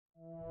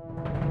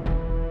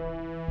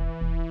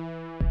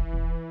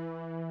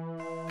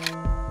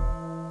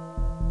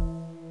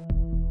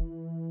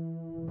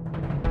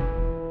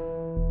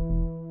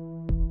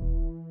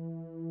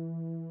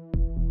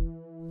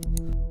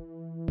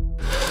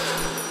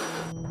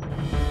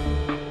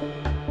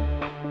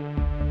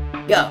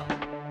Go.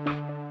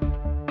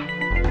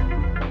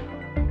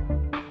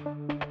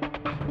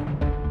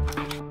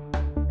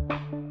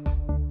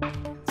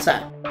 Sir.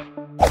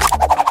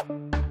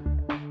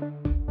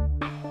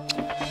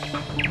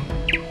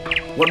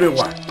 What do you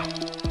want?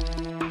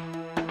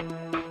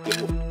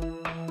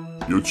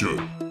 You two,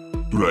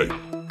 today,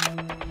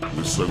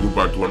 we say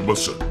goodbye to one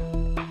person.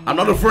 I'm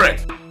not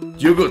afraid.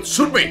 You're good.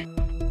 Shoot me.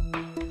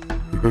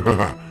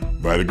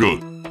 Very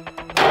good.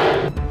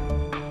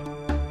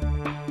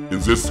 In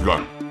this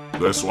gun,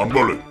 there's one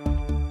bullet.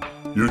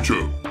 You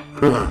two,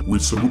 we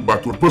say goodbye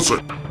to one person.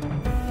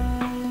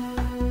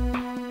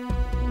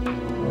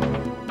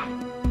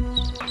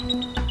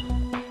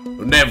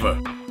 Never.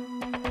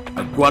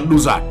 I can't do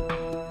that.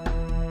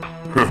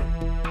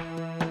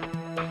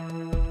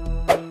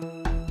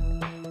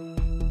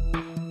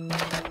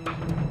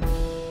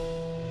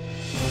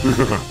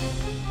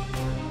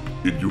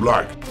 If you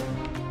like,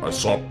 I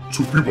saw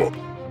 2 people.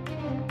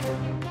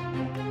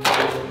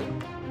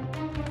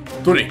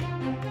 Tony,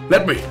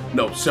 let me.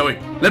 No, sorry.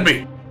 Let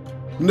me.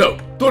 No,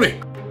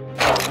 Tony.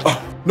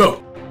 Oh,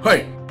 no.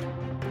 Hey.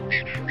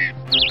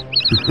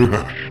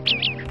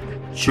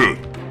 Shoot.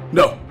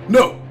 No,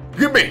 no.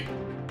 Give me.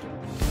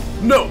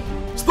 No.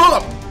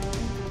 Stop.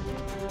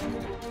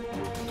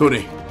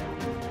 Tony.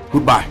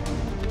 Goodbye.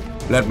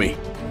 Let me.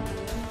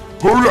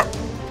 Hurry up.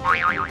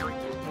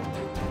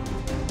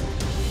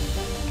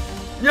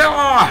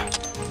 Yeah.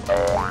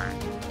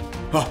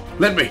 Oh,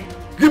 let me.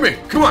 Give me.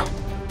 Come on.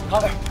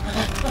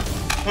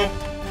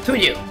 To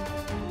you.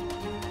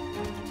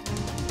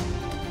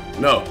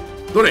 No.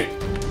 Tony.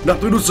 Not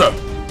to do so.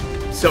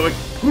 Sorry.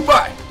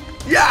 Goodbye.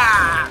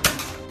 Yeah.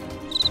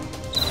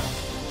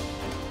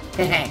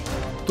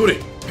 Tony,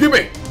 give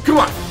me. Come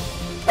on.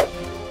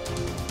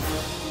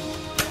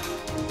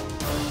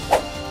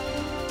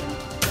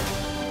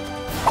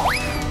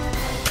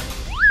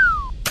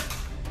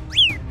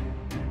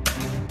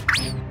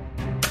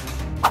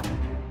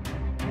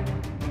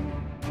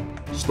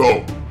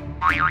 Stop.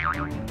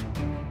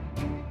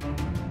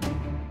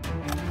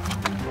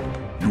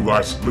 You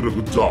guys did a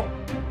good job,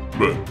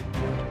 but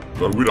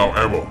not without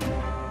ammo.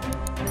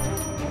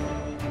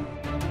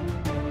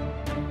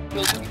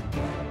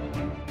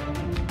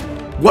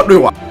 What do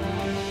you want?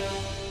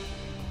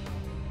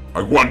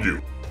 I want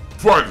you.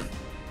 Fight it.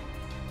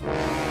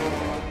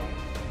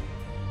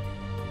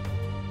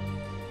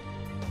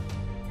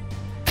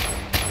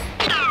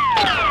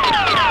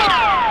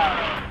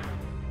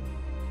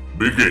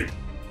 Begin.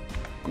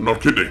 I'm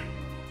not kidding.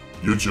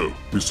 You two,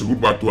 we say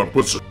goodbye to one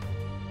person.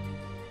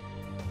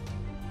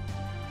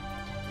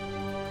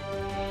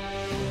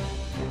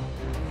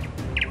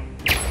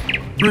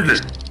 Begin.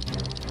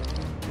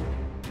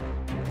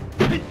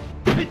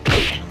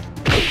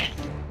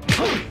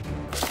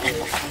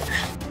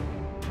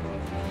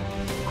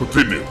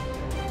 Continue.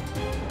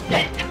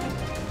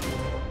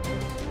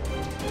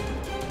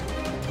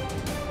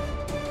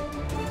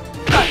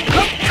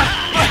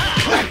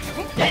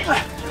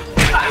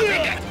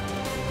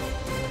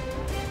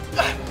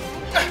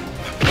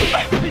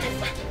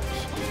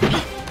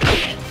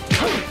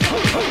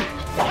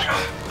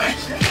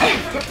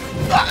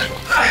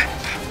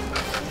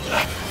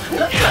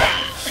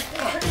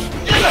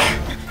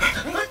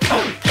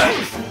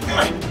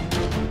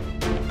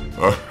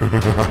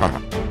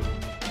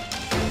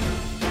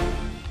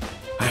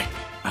 Hey,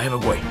 I have a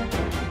way.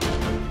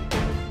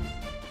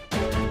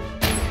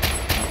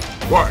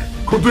 Fine,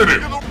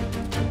 continue.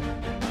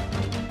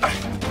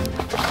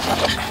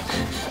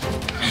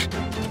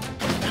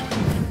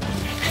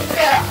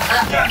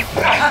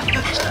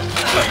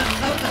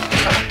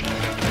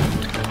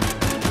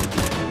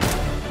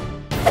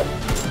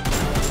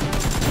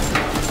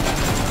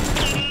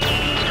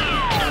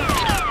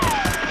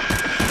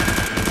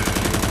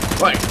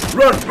 Fine,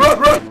 run, run,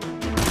 run!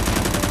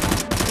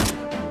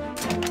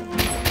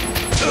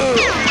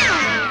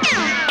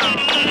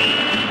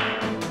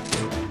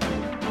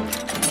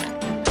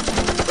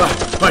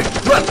 Fine,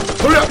 run!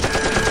 Hurry up!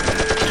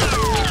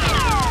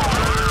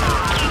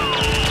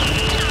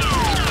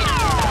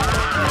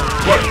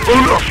 Fine,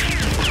 hurry up.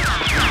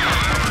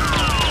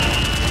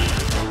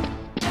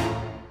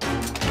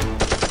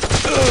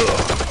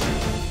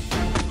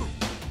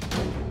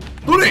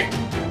 Tony!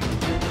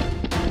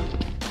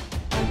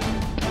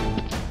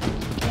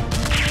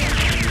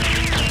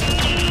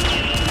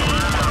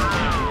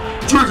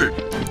 Choose it.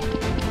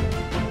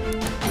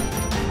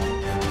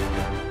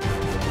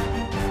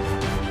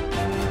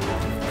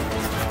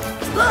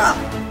 Stop.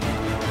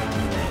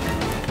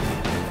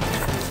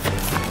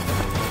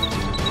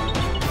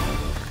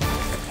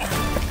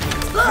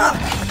 Stop.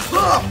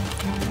 Stop!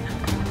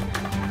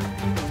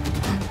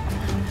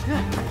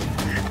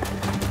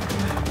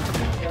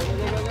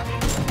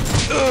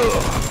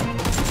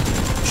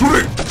 Shoot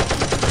it.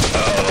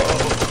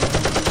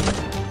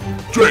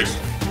 Trace.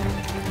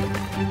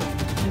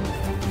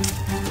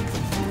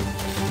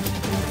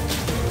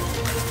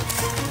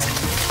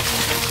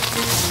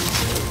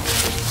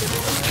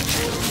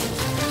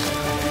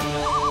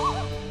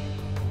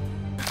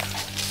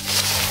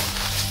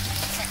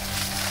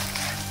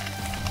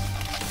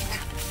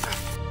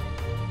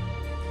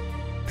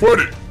 Fight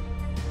it!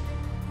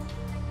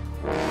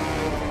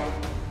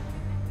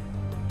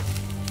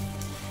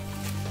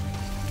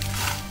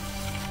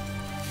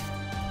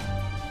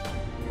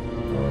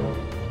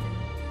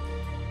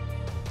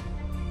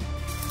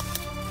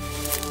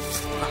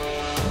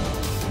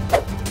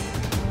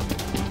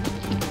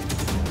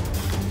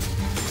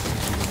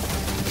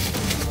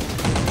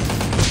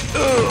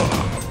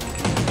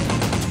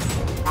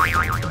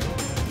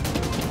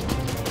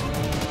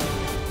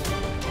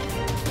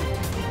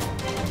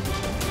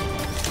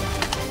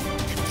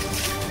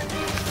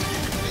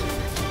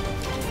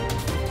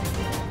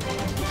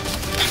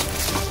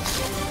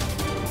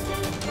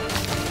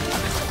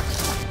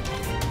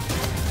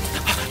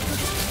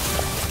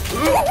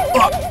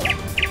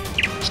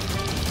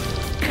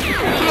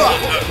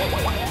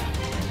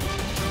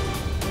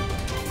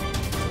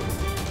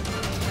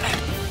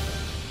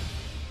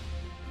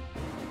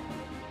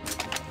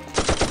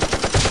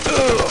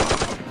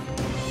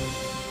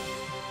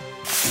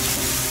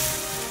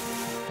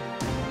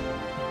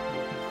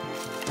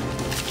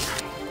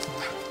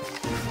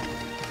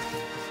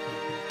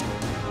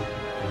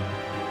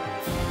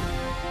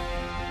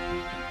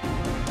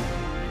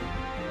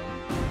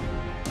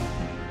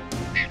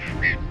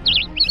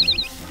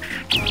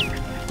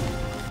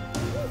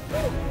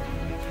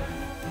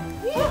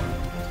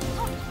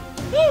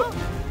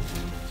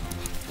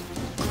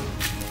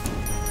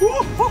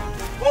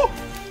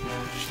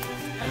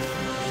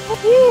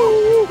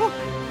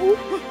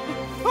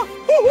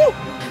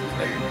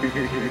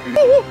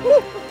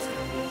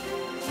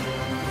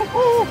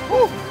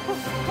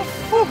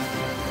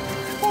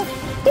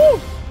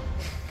 Oh!